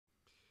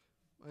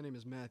My name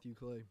is Matthew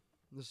Clay.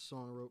 This is a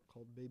song I wrote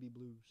called Baby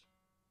Blues.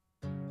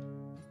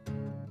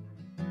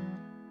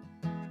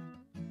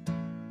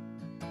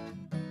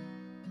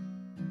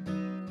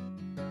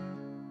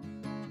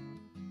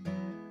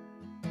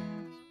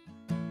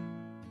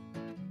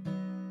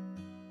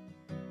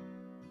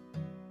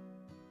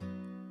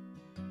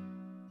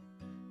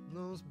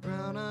 Those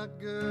brown-eyed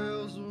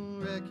girls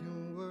will wreck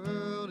your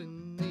world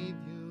and leave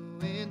you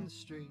in the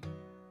street.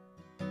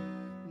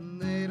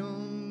 And they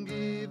don't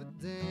give a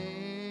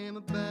damn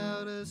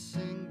about a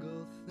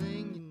single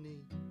thing you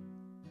need.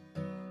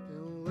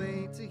 They'll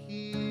wait to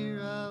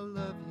hear I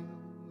love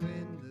you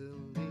and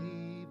they'll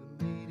leave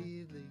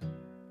immediately.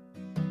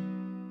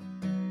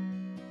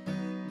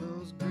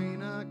 Those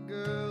green-eyed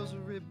girls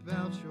will rip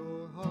out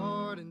your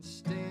heart and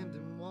stand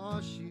and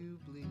watch you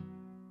bleed.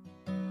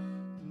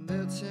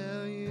 They'll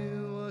tell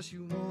you what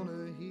you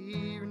wanna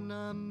hear and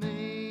not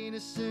mean a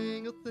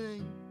single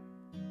thing.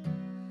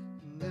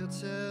 And they'll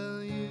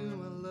tell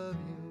you I love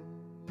you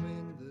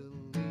and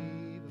they'll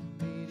leave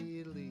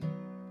immediately.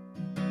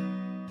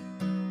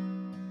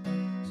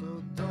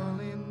 So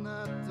darling,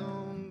 I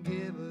don't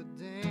give a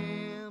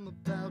damn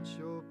about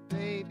your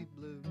baby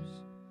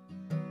blues.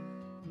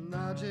 And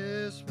I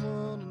just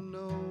wanna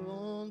know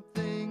one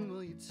thing,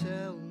 will you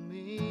tell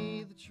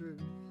me the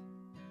truth?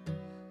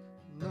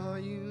 Are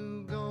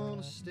you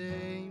gonna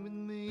stay with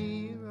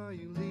me, or are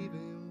you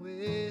leaving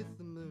with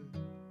the moon?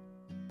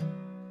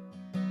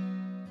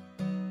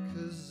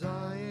 'Cause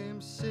I am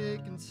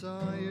sick and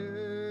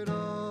tired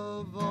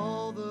of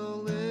all the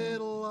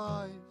little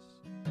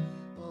lies,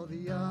 all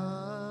the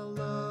I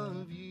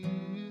love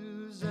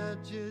yous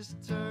that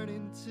just turn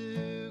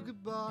into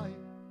goodbye.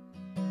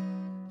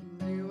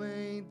 And you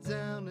ain't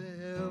down to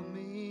help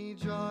me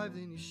drive,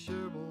 then you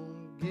sure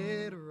won't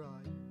get a ride.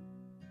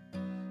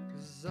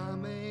 'Cause I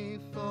may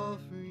fall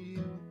for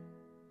you,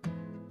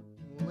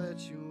 won't let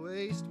you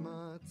waste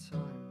my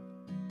time.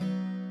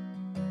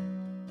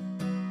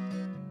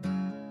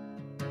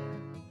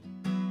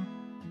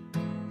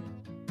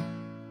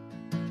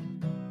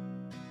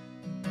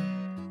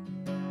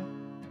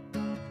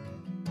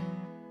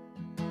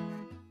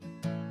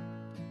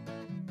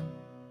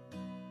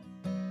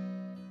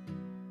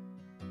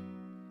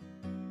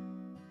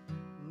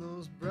 And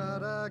those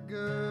bright-eyed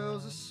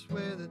girls, I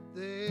swear that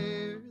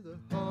they're the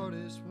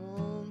hardest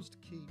ones to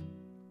keep.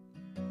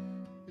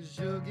 'Cause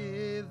you'll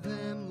give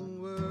them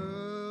the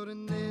world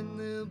and then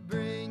they'll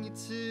bring you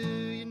to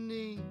your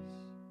knees.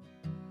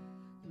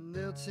 And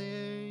they'll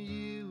tear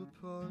you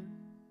apart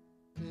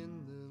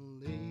and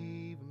they'll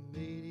leave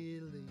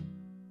immediately.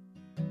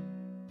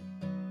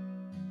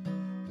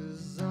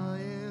 'Cause I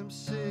am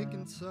sick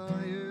and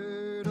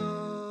tired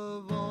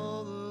of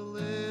all the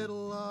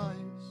little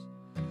lies,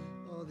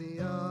 all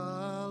the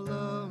I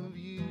love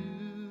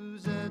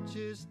yous that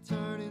just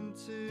turn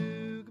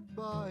into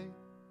goodbye.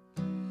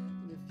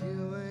 And if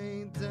you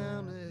ain't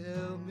down to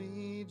help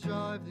me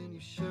drive, then you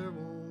sure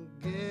won't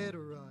get a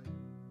ride.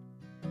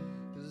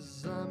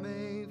 'Cause I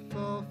may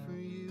fall for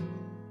you,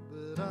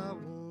 but I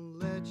won't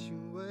let you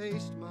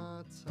waste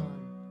my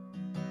time.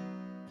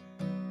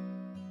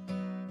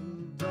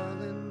 And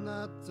darling,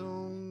 I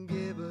don't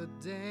give a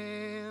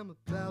damn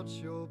about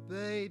your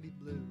baby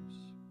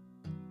blues.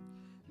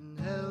 And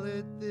hell,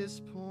 at this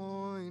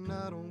point,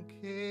 I don't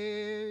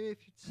care if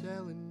you're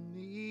telling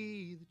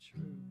me the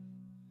truth.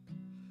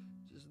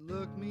 Just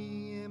look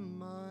me in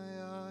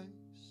my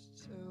eyes,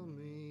 tell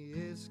me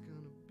it's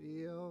gonna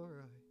be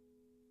alright.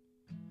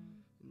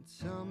 And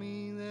tell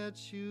me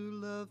that you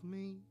love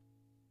me,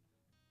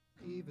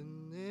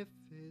 even if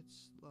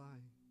it's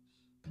lies.